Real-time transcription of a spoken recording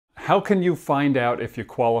How can you find out if you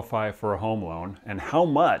qualify for a home loan, and how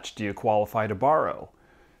much do you qualify to borrow?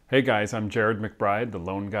 Hey guys, I'm Jared McBride, the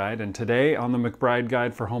Loan Guide, and today on the McBride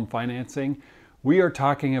Guide for Home Financing, we are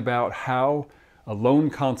talking about how a loan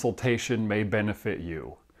consultation may benefit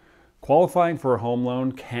you. Qualifying for a home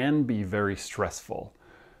loan can be very stressful,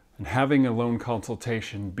 and having a loan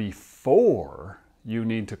consultation before you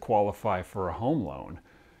need to qualify for a home loan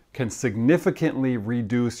can significantly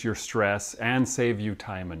reduce your stress and save you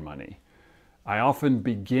time and money. I often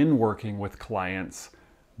begin working with clients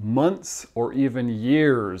months or even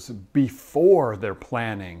years before they're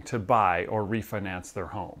planning to buy or refinance their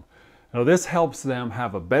home. Now, this helps them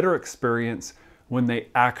have a better experience when they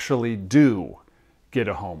actually do get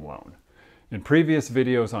a home loan. In previous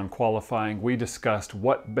videos on qualifying, we discussed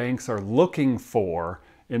what banks are looking for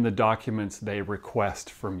in the documents they request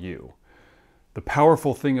from you. The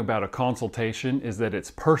powerful thing about a consultation is that it's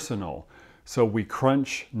personal, so we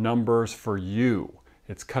crunch numbers for you.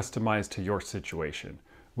 It's customized to your situation.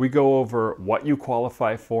 We go over what you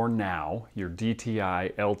qualify for now, your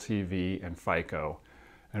DTI, LTV, and FICO,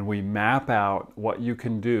 and we map out what you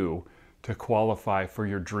can do to qualify for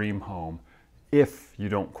your dream home if you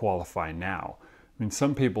don't qualify now. I mean,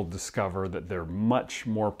 some people discover that they're much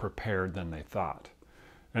more prepared than they thought.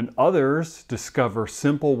 And others discover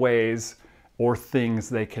simple ways or things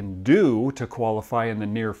they can do to qualify in the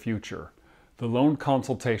near future. The loan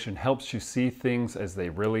consultation helps you see things as they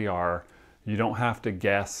really are. You don't have to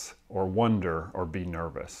guess or wonder or be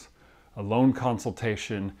nervous. A loan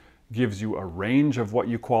consultation gives you a range of what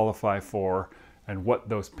you qualify for and what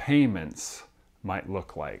those payments might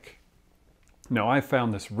look like. Now, I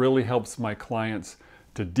found this really helps my clients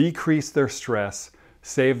to decrease their stress,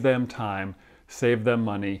 save them time, save them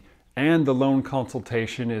money, and the loan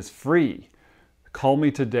consultation is free. Call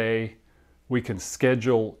me today. We can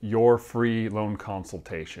schedule your free loan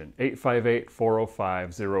consultation.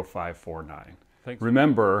 858-405-0549. Thanks.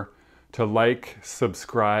 Remember to like,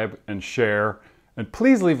 subscribe, and share. And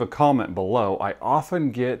please leave a comment below. I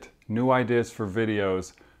often get new ideas for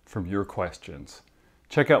videos from your questions.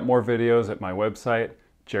 Check out more videos at my website,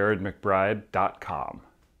 jaredmcbride.com.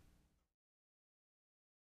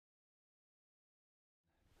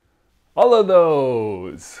 All of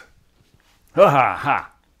those. Ha ha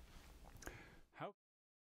ha.